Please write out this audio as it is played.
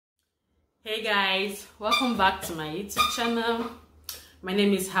Hey guys, welcome back to my YouTube channel. My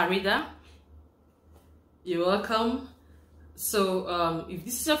name is Harida. You're welcome. So if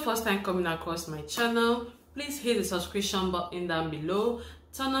this is your first time coming across my channel, please hit the subscription button down below.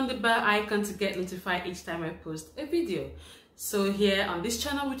 Turn on the bell icon to get notified each time I post a video. So here on this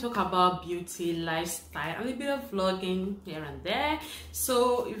channel we talk about beauty, lifestyle, and a bit of vlogging here and there.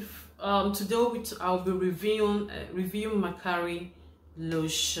 So if today I'll be reviewing Makari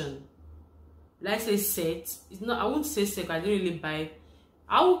lotion. Let's say set. It's not, I won't say set, I didn't really buy.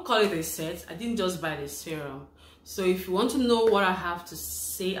 I would call it a set. I didn't just buy the serum. So if you want to know what I have to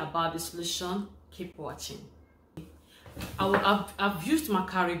say about this lotion, keep watching. I've used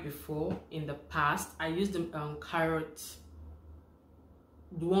Makari before in the past. I used the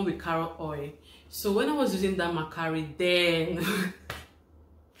one with carrot oil. So when I was using that Makari, then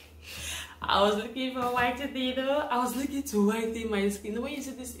I was looking for whitening, I was looking to whiten my skin. When you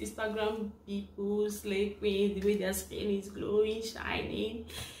see this Instagram people, slay queen, the way their skin is glowing, shining,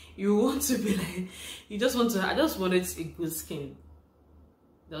 you want to be like, I just wanted a good skin.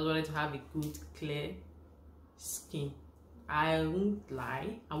 I just wanted to have a good, clear skin. I won't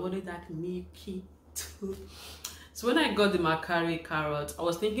lie, I wanted that milky too. So when I got the Makari carrot, I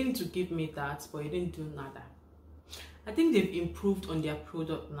was thinking to give me that, but it didn't do nada. I think they've improved on their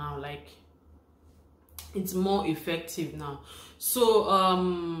product now, like it's more effective now. So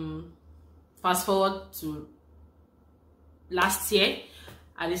fast forward to last year,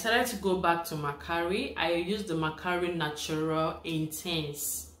 I decided to go back to Makari. I used the Makari Natural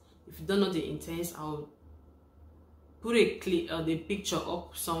Intense. If you don't know the Intense, I'll put a clip or the picture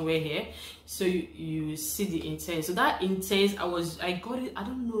up somewhere here so you see the Intense. So that Intense, I got it, I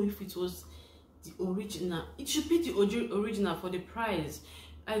don't know if it was the original. It should be the original for the price.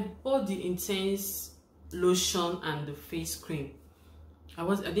 I bought the Intense lotion and the face cream. I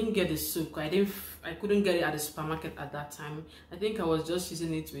didn't get the soap. I couldn't get it at the supermarket at that time. I think I was just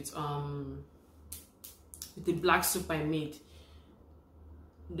using it with the black soap I made.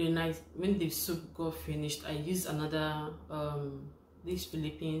 Then when the soap got finished, I used another this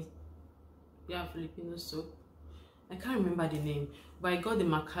Filipino soap. I can't remember the name, but I got the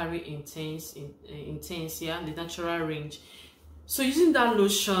Makari Intense, yeah, the natural range. So using that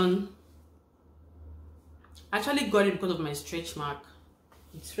lotion, I actually got it because of my stretch mark.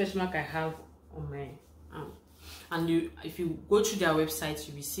 The stretch mark I have on my arm. And if you go through their website,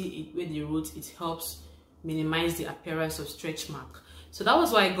 you will see it where they wrote it helps minimize the appearance of stretch mark. So that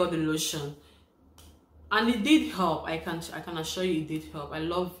was why I got the lotion, and it did help. I can assure you it did help. I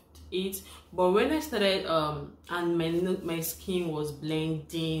loved it. But when I started and my skin was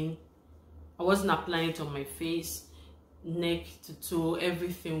blending, I wasn't applying it on my face, neck to toe,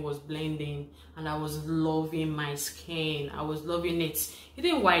 everything was blending, and I was loving my skin. I was loving it. It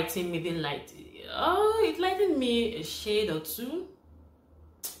didn't whiten me, didn't light. It lightened me a shade or two.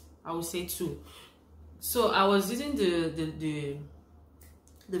 I would say 2. So I was using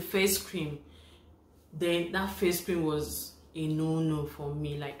the face cream. Then that face cream was a no-no for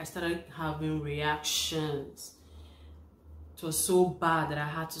me. Like I started having reactions. It was so bad that I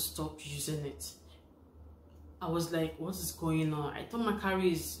had to stop using it. I was like, what is going on? I thought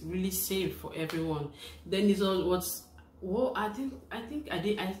Makari is really safe for everyone. Then it was I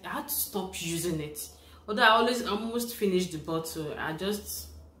had to stop using it. Although I almost finished the bottle, I just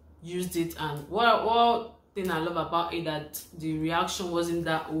used it, and what thing I love about it that the reaction wasn't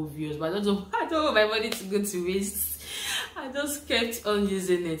that obvious. But I don't want my body to go to waste. I just kept on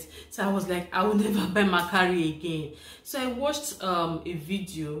using it. So I was like, I will never buy Makari again. So I watched a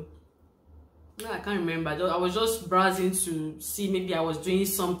video. I can't remember. I was just browsing to see maybe I was doing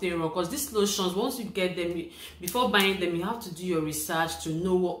something wrong, because these lotions, once you get them, before buying them, you have to do your research to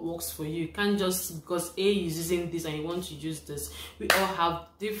know what works for you. You can't just because A is using this and you want to use this. We all have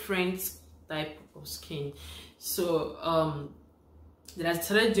different type of skin. So then I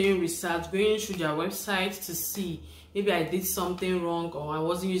started doing research, going through their website to see maybe I did something wrong or I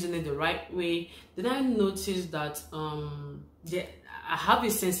wasn't using it the right way. Then I noticed that I have a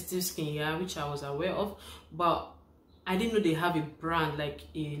sensitive skin, yeah, which I was aware of, but I didn't know they have a brand, like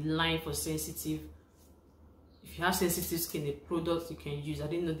a line for sensitive. If you have sensitive skin, the products you can use. I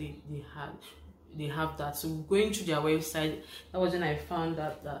didn't know they have that. So going through their website, that was when I found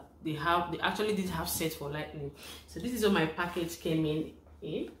that they actually did have sets for lightening. So this is what my package came in.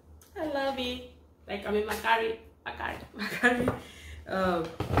 I love it. Like I'm in Makari.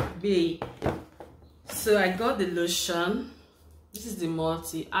 B. So I got the lotion. This is the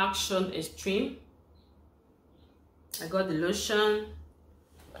multi-action extreme. I got the lotion.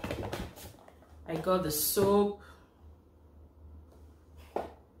 I got the soap.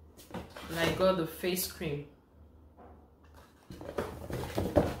 And I got the face cream.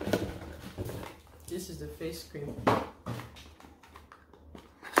 This is the face cream.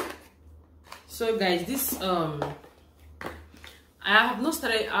 So guys, this I have not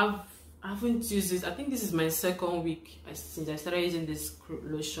started, I haven't used this. I think this is my second week since I started using this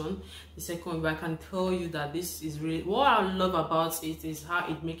lotion. The second week, but I can tell you that this is really, what I love about it is how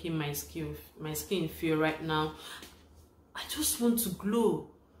it making my skin feel right now. I just want to glow.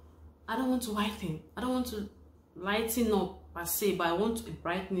 I don't want to whiten. I don't want to lighten up per se, but I want a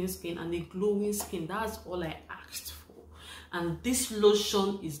brightening skin and a glowing skin. That's all I asked for, and this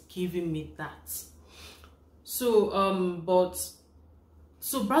lotion is giving me that. So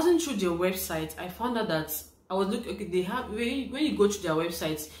so browsing through their website, I found out that I was looking. Okay, they have, when you go to their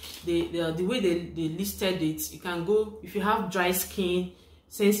website, the way they listed it, you can go if you have dry skin,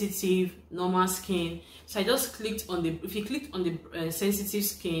 sensitive, normal skin. So I just clicked on the, if you clicked on the sensitive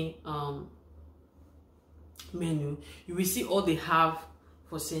skin menu, you will see all they have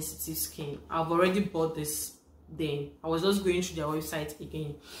for sensitive skin. I've already bought this. Then I was just going through their website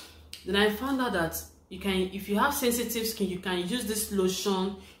again. Then I found out that you can, if you have sensitive skin, you can use this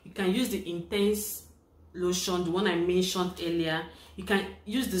lotion. You can use the intense lotion, the one I mentioned earlier. You can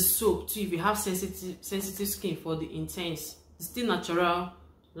use the soap too if you have sensitive skin for the intense. It's still natural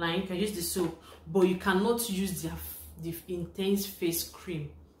line. You can use the soap, but you cannot use the intense face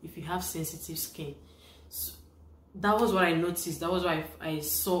cream if you have sensitive skin. So that was what I noticed. That was what I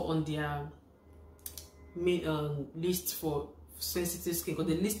saw on their list for sensitive skin,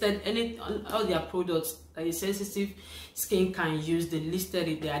 because they listed all their products that the sensitive skin can use. They listed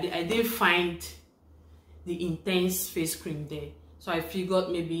it there. I didn't find the intense face cream there, so I figured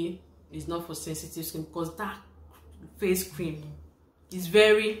maybe it's not for sensitive skin, because that face cream is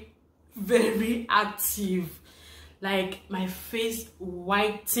very, very active. Like my face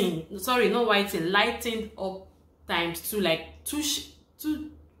whitened, sorry, not whitened, lightened up ×2, like two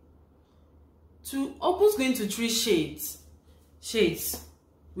almost going to 3 shades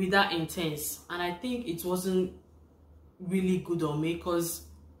with that intense. And I think it wasn't really good on me, because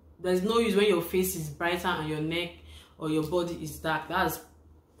there's no use when your face is brighter and your neck or your body is dark. That's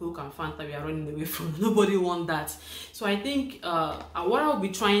Coke and Fanta we are running away from. Nobody wants that. So I think what I'll be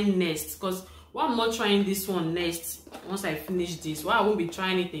trying next, because why I'm not trying this one next, once I finish this, why I won't be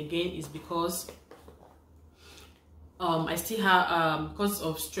trying it again is because I still have because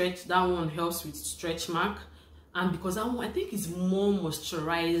of stretch. That one helps with stretch mark, and because that one I think is more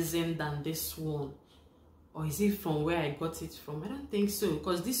moisturizing than this one. Or is it from where I got it from? I don't think so,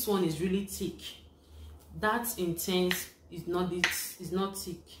 because this one is really thick. That intense is not this, is not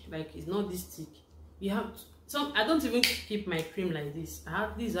thick. Like, it's not this thick. You have some. I don't even keep my cream like this. I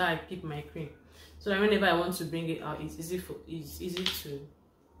have this. How I keep my cream, so that whenever I want to bring it out, it's easy to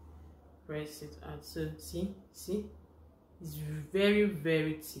press it out. So see, it's very,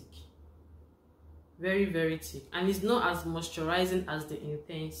 very thick. Very, very thick, and it's not as moisturizing as the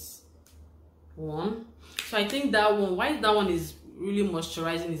intense one. So I think that one, why that one is really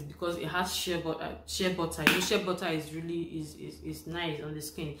moisturizing, is because it has shea butter. Shea butter is really is nice on the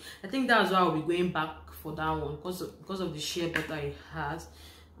skin. I think that's why I'll be going back for that one, because of the shea butter it has,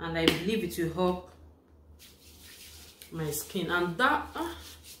 and I believe it will help my skin. And that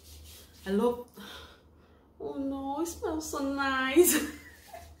I love. Oh no, it smells so nice.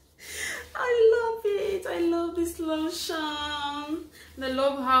 I love it. I love this lotion. And I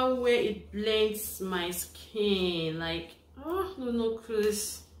love how well it blends my skin. Like, oh no,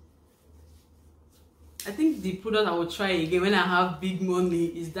 Chris. I think the product I will try again when I have big money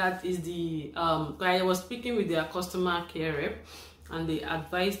is the I was speaking with their customer care rep, and they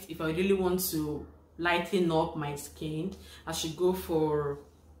advised if I really want to lighten up my skin, I should go for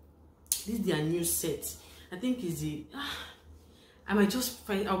this is their new set. I think is the I might just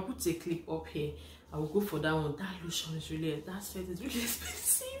find, I'll put a clip up here. I will go for that one. That lotion is really, that set is really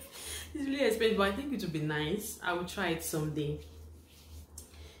expensive. It's really expensive, but I think it will be nice. I will try it someday.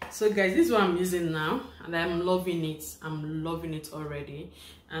 So guys, this is what I'm using now, and I'm loving it. I'm loving it already.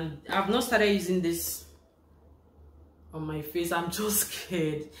 And I've not started using this on my face. I'm just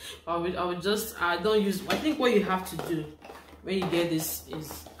scared. I don't use, I think what you have to do when you get this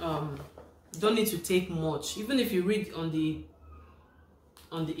is you don't need to take much. Even if you read on the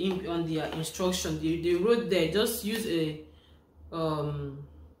instruction, they wrote there, just use a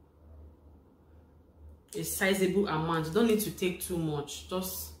sizable amount. You don't need to take too much,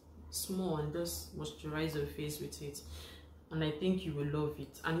 just small, and just moisturize your face with it, and I think you will love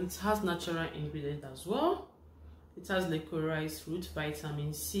it. And it has natural ingredients as well. It has licorice root,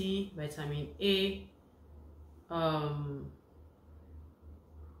 vitamin C, vitamin A,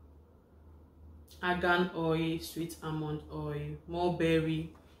 argan oil, sweet almond oil, mulberry.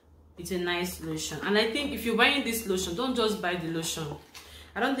 It's a nice lotion, and I think if you're buying this lotion, don't just buy the lotion.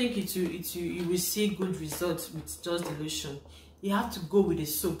 I don't think you will see good results with just the lotion. You have to go with the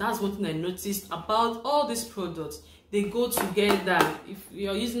soap. That's one thing I noticed about all these products. They go together. If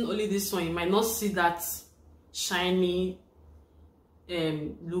you're using only this one, you might not see that shiny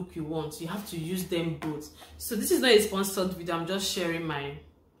look you want. You have to use them both. So this is not a sponsored video. I'm just sharing my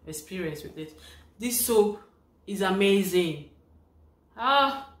experience with it. This soap is amazing.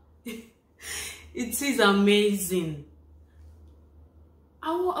 It is amazing.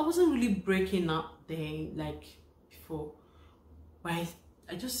 I wasn't really breaking up then like before, but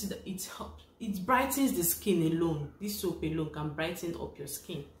I just see that it brightens the skin alone. This soap alone can brighten up your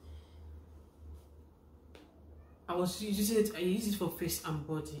skin. I was using it. I use it for face and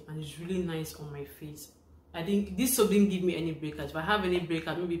body, and it's really nice on my face. I think this soap didn't give me any breakage. If I have any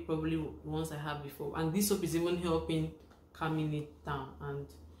breakage, maybe probably ones I have before. And this soap is even helping calming it down. And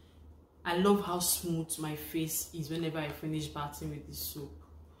I love how smooth my face is whenever I finish bathing with this soap.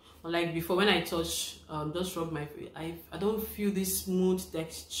 Unlike before, when I touch, just rub my face, I don't feel this smooth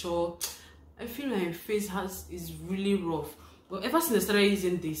texture. I feel my face is really rough. But ever since I started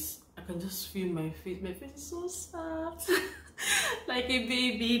using this, I can just feel my face. My face is so soft, like a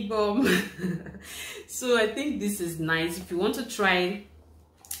baby bump. So I think this is nice. If you want to try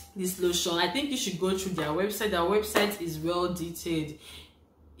this lotion, I think you should go through their website. Their website is well detailed,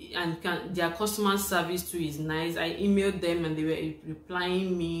 and their customer service too is nice. I emailed them and they were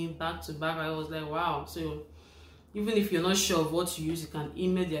replying me back to back. I was like, wow. So even if you're not sure of what to use, you can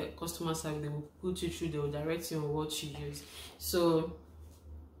email their customer service. They will put you through, they will direct you on what to use. So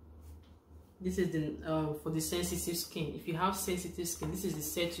this is the for the sensitive skin. If you have sensitive skin, this is the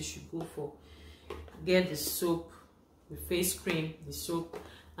set you should go for. Get the soap, the face cream, the soap,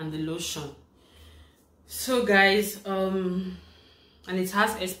 and the lotion. So guys, and it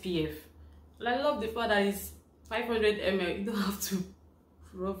has SPF. I love the fact that it's 500 ml. You don't have to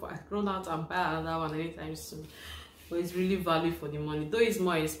run out and buy another one anytime soon. But it's really value for the money. Though it's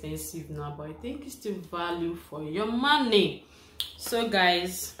more expensive now, but I think it's still value for your money. So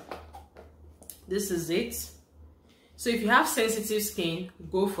guys, this is it. So if you have sensitive skin,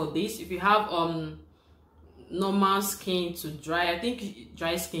 go for this. If you have normal skin to dry, I think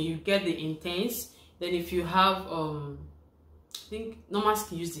dry skin, you get the intense. Then if you have I think normal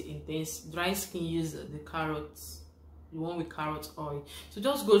skin, use the intense. Dry skin, use the carrots, the one with carrot oil. So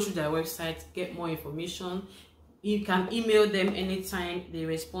just go through their website, get more information. You can email them anytime, they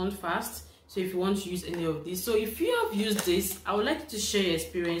respond fast. So if you want to use any of this, so if you have used this, I would like you to share your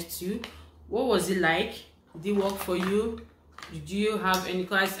experience too. What was it like? Did it work for you? Did you have any?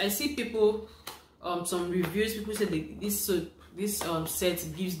 Because I see people, some reviews, people say this set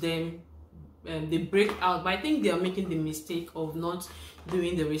gives them, they break out. But I think they are making the mistake of not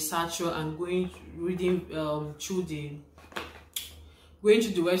doing the research and going through the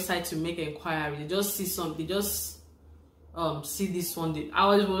website to make an inquiry. They just see something. They just see this one. I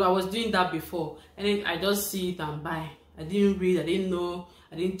was doing that before, and then I just see it and buy. I didn't read. I didn't know.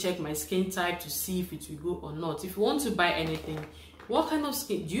 I didn't check my skin type to see if it will go or not. If you want to buy anything, what kind of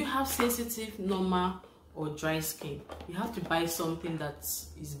skin? Do you have sensitive, normal, or dry skin? You have to buy something that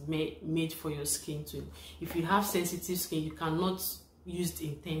is made for your skin too. If you have sensitive skin, you cannot use the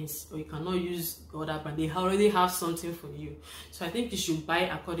intense, or you cannot use other brand. They already have something for you. So I think you should buy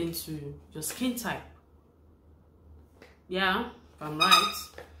according to your skin type. Yeah, if I'm right.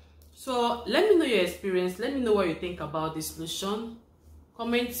 So let me know your experience. Let me know what you think about this lotion.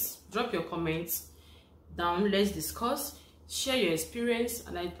 Comments, drop your comments down. Let's discuss. Share your experience,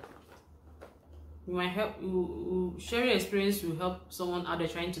 and you might help. Share your experience will help someone out there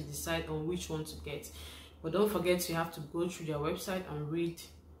trying to decide on which one to get. But don't forget, you have to go through their website and read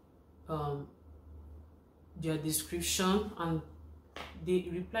their description, and they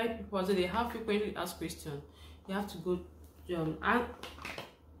reply people. So they have frequently asked questions. You have to go and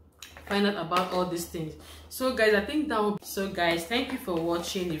find out about all these things. So guys, I think that will be so. Guys, thank you for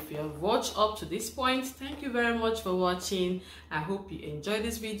watching. If you have watched up to this point, thank you very much for watching. I hope you enjoyed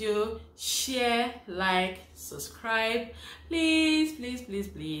this video. Share, like, subscribe, please, please, please,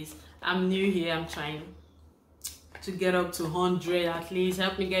 please. I'm new here. I'm trying to get up to 100 at least.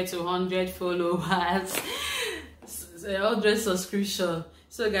 Help me get to 100 followers, 100 subscription.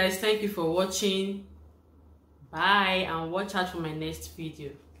 So guys, thank you for watching. Bye, and watch out for my next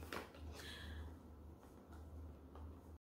video.